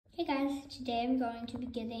Hey guys, today I'm going to be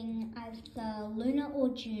giving either Luna or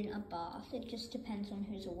June a bath. It just depends on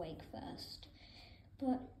who's awake first.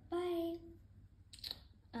 But bye.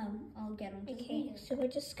 I'll get on to the video. So we're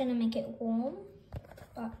just gonna make it warm,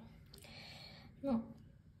 but not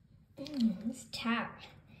this tap.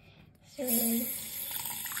 So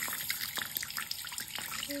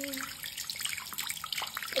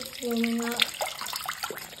it's warming up.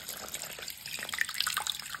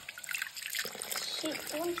 She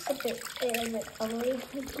wants a bit bubbly.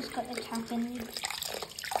 We've just got the tap in.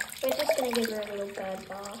 We're just gonna give her a little bird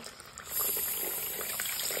bath.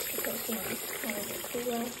 Because you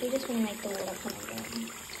know, we just want to make the water kind of warm.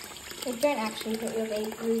 So don't actually put your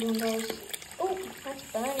baby blues on those. Oh, that's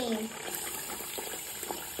burning.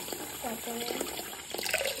 That's burning.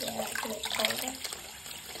 Yeah, that's a bit colder.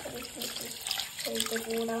 So this is pretty good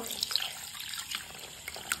water.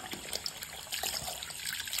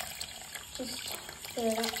 Just put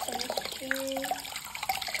it up on the screen.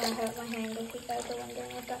 I hurt my hand if you guys are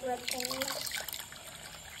wondering what that red thing is.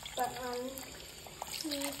 But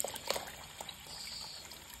yeah.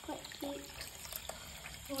 Quite cute.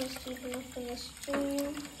 I want to keep enough in the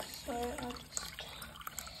stream, so I'll just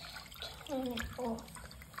turn it off.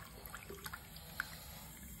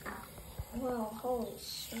 Wow, holy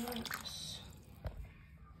smokes.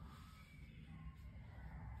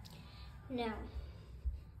 Now,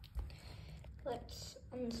 let's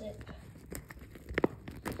unzip.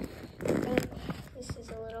 Oh, this is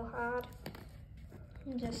a little hard.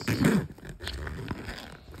 I'm just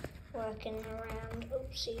working around.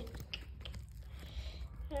 Oopsie.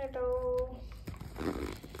 Hello.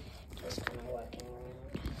 Just kind of working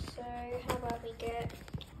around. So how about we get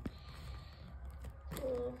a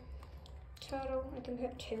turtle? I can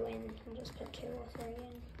put 2 in. I'll just put 2 or 3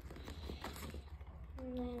 in.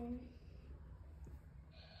 And then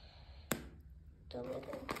the little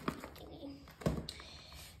thingy.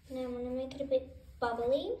 Now I'm going to make it a bit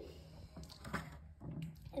bubbly.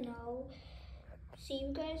 And I'll see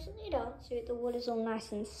you guys later. So the water's all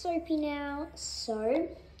nice and soapy now. So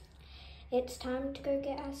it's time to go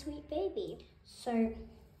get our sweet baby. So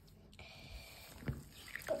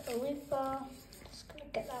got the loofah. Just gonna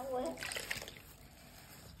get that wet.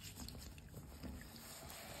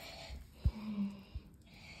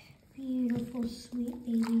 Beautiful sweet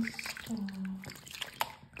baby star.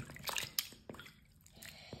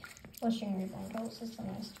 Washing your bundles is the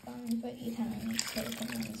most fun, but you kind of need soapy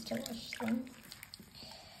ones to wash them.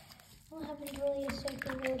 What happened to all your soapy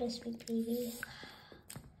water, sweet baby?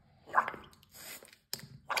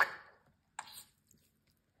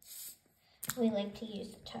 We like to use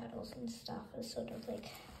the turtles and stuff as sort of like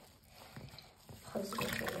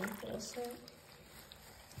positive reinforcement.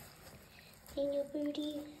 In your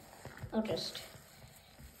booty. I'll just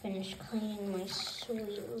finish cleaning my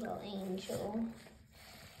sweet little angel.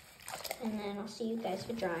 And then I'll see you guys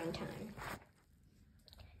for drying time.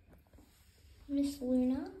 Miss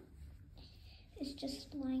Luna is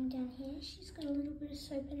just lying down here. She's got a little bit of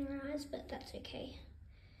soap in her eyes, but that's okay.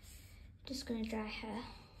 Just gonna dry her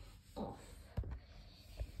off.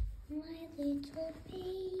 My little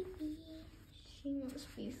baby. She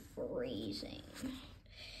must be freezing.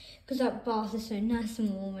 Because that bath is so nice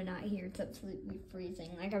and warm and out here it's absolutely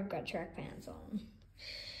freezing. Like I've got track pants on.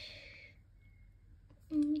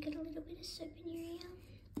 You got a little bit of soap in your ear.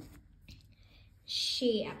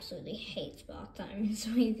 She absolutely hates bath time,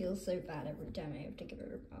 so I feel so bad every time I have to give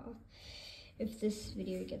her a bath. If this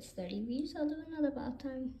video gets 30 views, I'll do another bath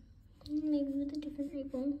time. Maybe with a different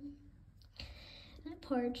people. That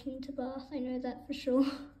porridge needs a bath, I know that for sure.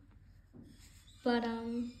 But,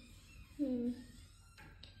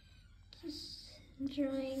 just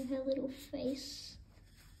drying her little face.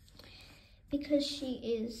 Because she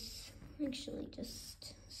is actually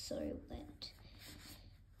just so wet.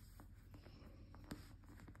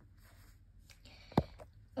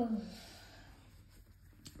 Oh,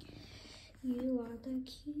 you are the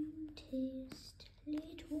cutest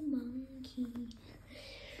little monkey.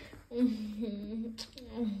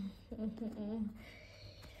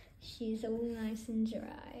 She's all nice and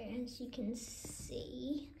dry, as you can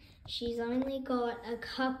see. She's only got a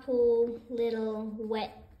couple little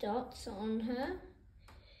wet dots on her.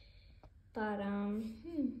 But,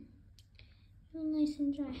 you're nice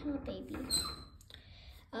and dry, huh, baby?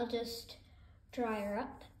 I'll just dry her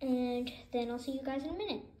up, and then I'll see you guys in a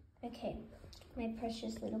minute. Okay, my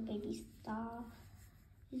precious little baby star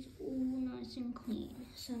is all nice and clean.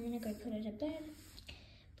 So I'm gonna go put her to bed,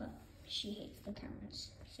 but she hates the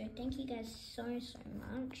cameras. So thank you guys so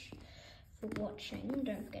much for watching.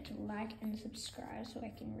 Don't forget to like and subscribe so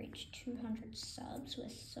I can reach 200 subs. We're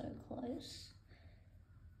so close.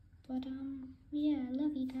 But, yeah.